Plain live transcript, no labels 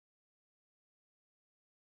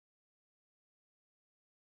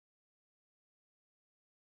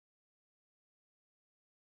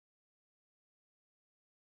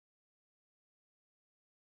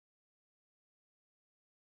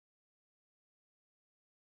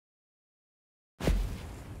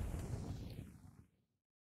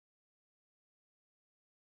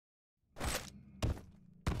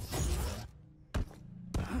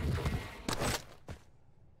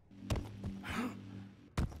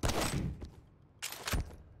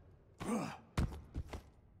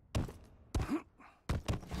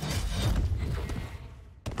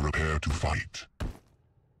to fight.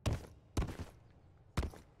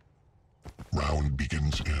 Round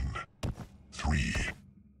begins in 3,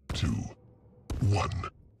 2, 1.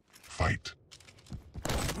 Fight.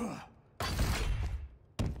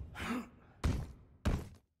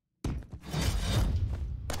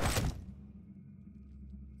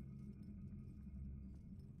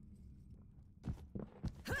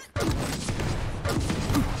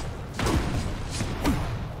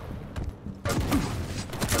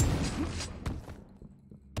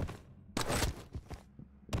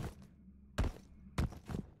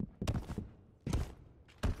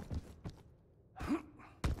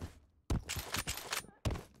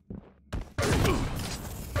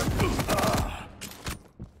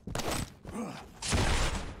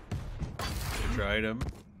 Tried him.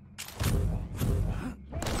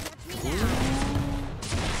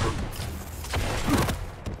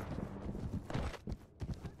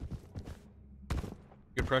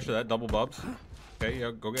 Good pressure, that double bubs. Okay,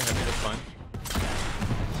 yeah, go get heavy, that's fine.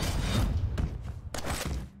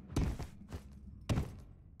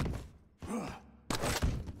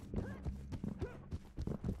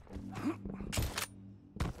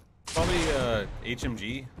 Probably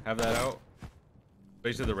HMG, have that out.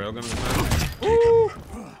 Basically the railgun this time. Woo!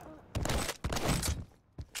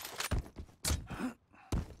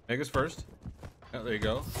 Megas first. Oh, there you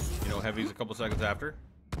go. You know, heavy's a couple seconds after.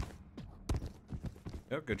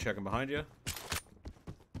 Yep, good checking behind you.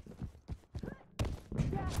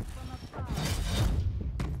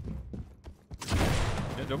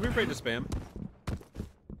 Yeah, don't be afraid to spam.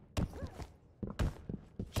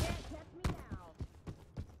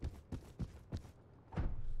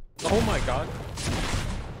 Oh my god.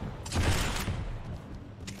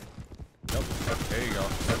 Nope. There you go.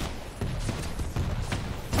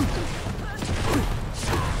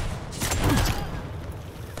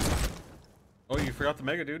 Oh, you forgot the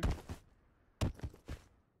mega, dude.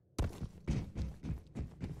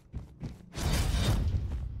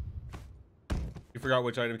 You forgot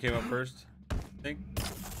which item came up first, I think.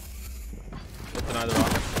 Let's deny the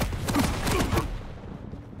rockets.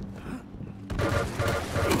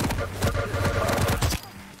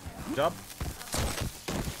 Good job.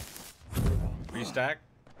 Restack.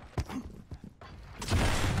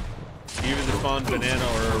 You even spawned banana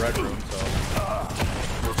or a red room, so.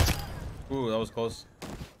 Ooh, that was close.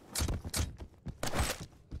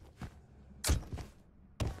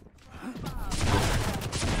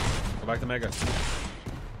 Go back to mega.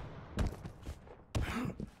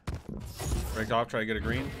 Break off, try to get a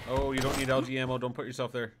green. Oh, you don't need LG ammo, don't put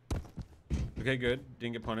yourself there. Okay, good.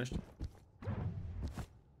 Didn't get punished.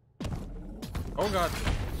 Oh god.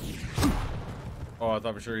 Oh, I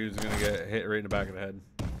thought for sure he was gonna get hit right in the back of the head.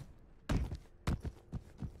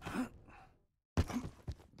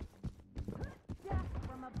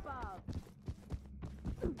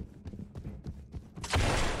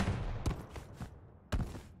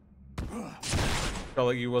 Felt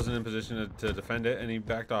like he wasn't in position to defend it, and he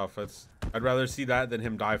backed off. I'd rather see that than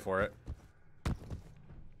him die for it.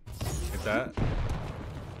 Get that.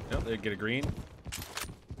 Yep, they get a green.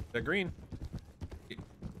 That green.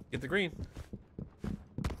 Get the green.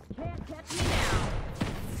 Can't catch me now.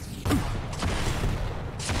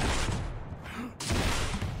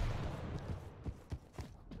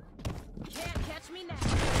 Can't catch me now.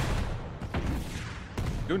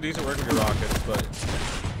 Doing decent work with your rockets, but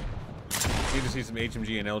need to see some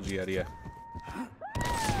HMG and LG out of you.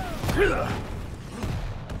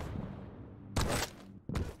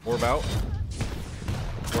 Orb out.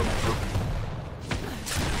 Orb.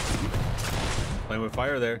 Playing with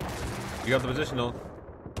fire there. You got the position though.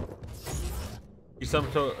 He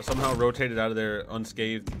somehow rotated out of there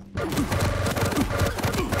unscathed.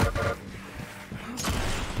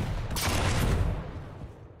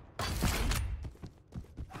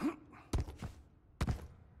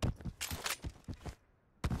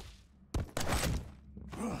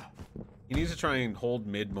 He needs to try and hold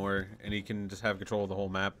mid more, and he can just have control of the whole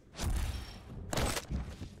map.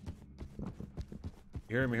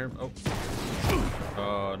 You hear him? You hear him? Oh.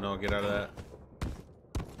 Oh no, get out of that.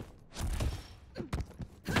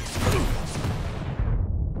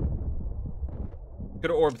 Could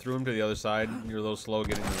have orbed through him to the other side. You're a little slow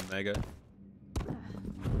getting to the mega.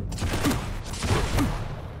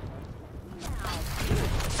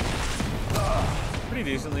 Pretty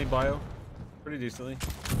decently, Bio. Pretty decently.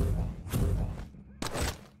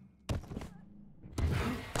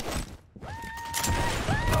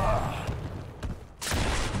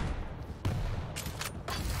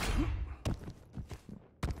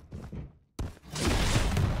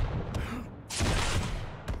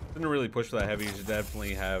 Didn't really push for that heavy. You should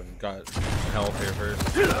definitely have got health here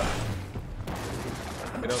first. Get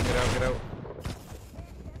out, get out, get out.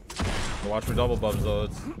 Watch for double bubs though.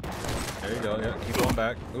 There you go, yeah. Keep going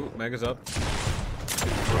back. Ooh, Mega's up.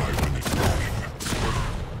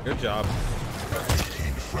 Good job.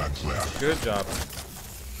 Good job.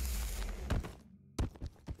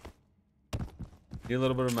 Need a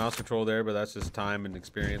little bit of mouse control there, but that's just time and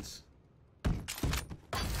experience.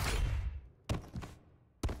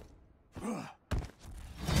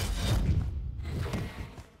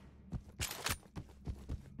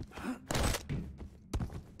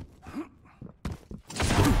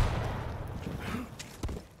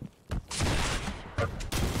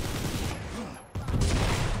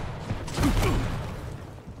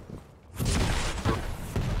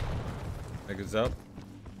 Mega's up.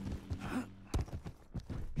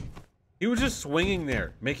 He was just swinging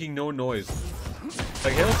there, making no noise.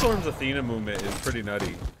 Like, Hailstorm's Athena movement is pretty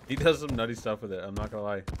nutty. He does some nutty stuff with it, I'm not gonna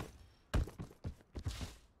lie.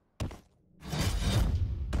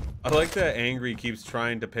 I like that Angry keeps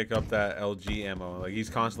trying to pick up that LG ammo. Like,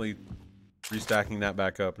 he's constantly restacking that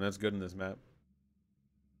back up, and that's good in this map.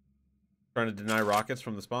 Trying to deny rockets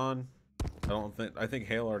from the spawn. I think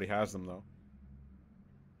Hail already has them, though.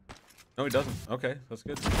 No, he doesn't. Okay, that's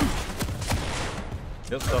good.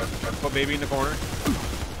 Good stuff. Put baby in the corner.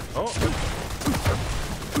 Oh.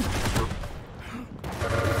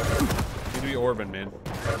 Need to be Orban, man.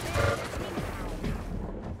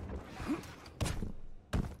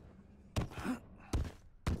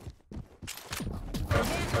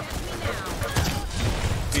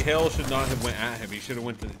 See, Hale should not have went at him. He should have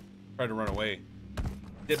went to try to run away.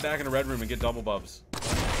 Get back in the red room and get double bubs.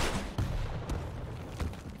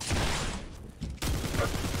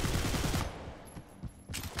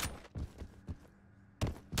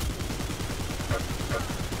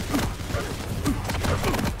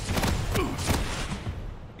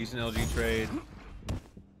 Decent LG trade.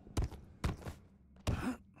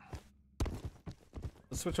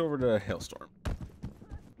 Let's switch over to Hailstorm.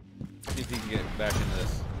 See if he can get back into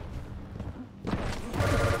this.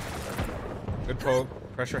 Good poke.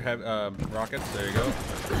 Pressure heavy rockets. There you go.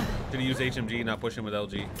 Gonna use HMG, not push him with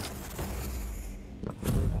LG.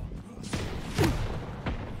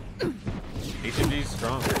 HMG's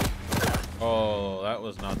strong. Oh, that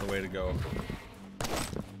was not the way to go.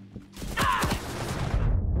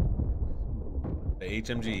 The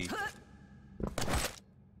HMG.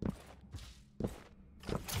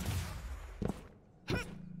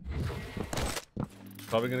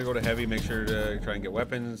 Probably gonna go to heavy, make sure to try and get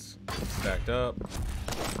weapons stacked up.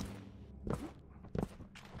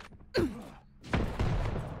 You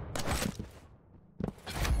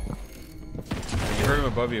heard him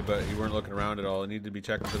above you, but you weren't looking around at all. You need to be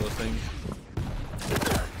checking for those things.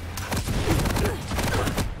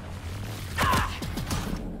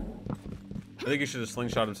 I think he should have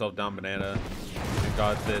slingshot himself down banana and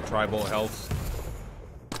got the tri-bolt health.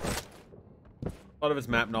 A lot of his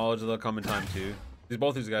map knowledge that'll come in time too.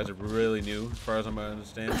 Both these guys are really new, as far as I'm gonna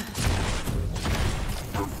understand.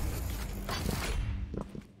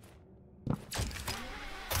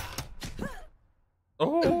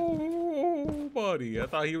 Oh, buddy! I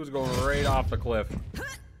thought he was going right off the cliff.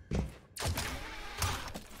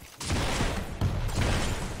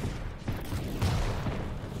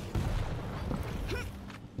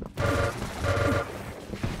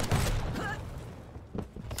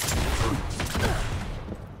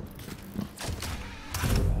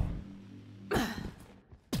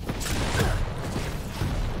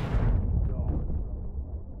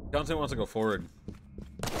 Johnson wants to go forward.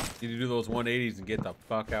 Need to do those 180s and get the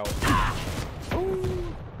fuck out.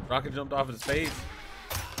 Ooh. Rocket jumped off his face.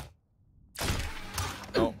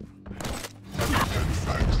 No.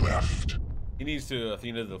 He needs to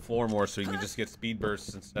Athena the floor more so he can just get speed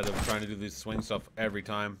bursts instead of trying to do this swing stuff every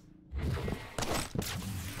time.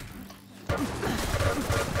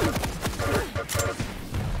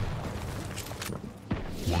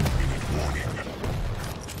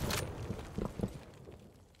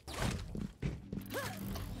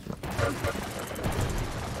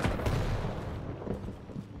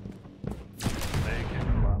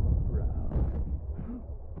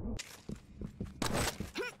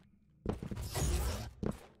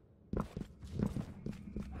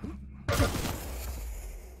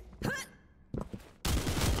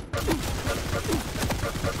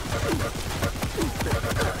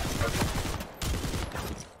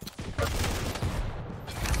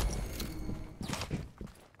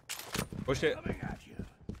 Push it.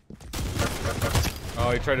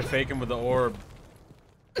 Oh, he tried to fake him with the orb.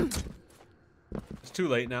 It's too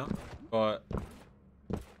late now, but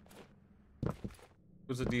it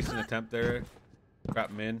was a decent attempt there. Trap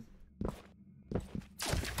him in.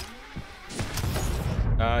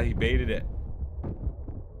 He baited it.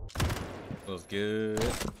 That was good.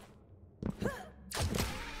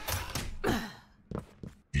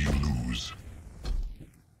 You lose.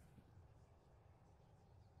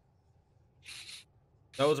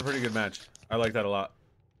 That was a pretty good match. I like that a lot.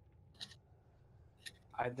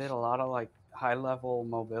 I did a lot of like high level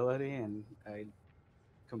mobility and I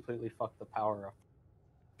completely fucked the power up.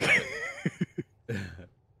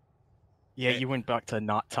 Yeah, you went back to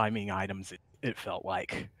not timing items, it felt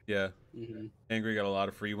like. Yeah. Mm-hmm. Angry got a lot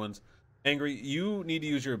of free ones. Angry, you need to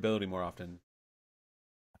use your ability more often.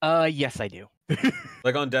 Yes, I do.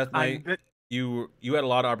 Like on Death Knight, I'm- you had a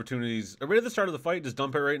lot of opportunities. Right at the start of the fight, just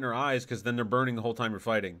dump it right in her eyes, because then they're burning the whole time you're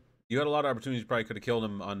fighting. You had a lot of opportunities. You probably could have killed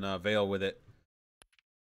him on Veil with it.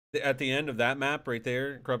 At the end of that map right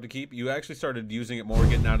there, Corrupted Keep, you actually started using it more,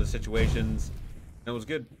 getting out of situations. And it was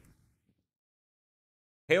good.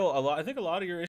 Hail, I think a lot of your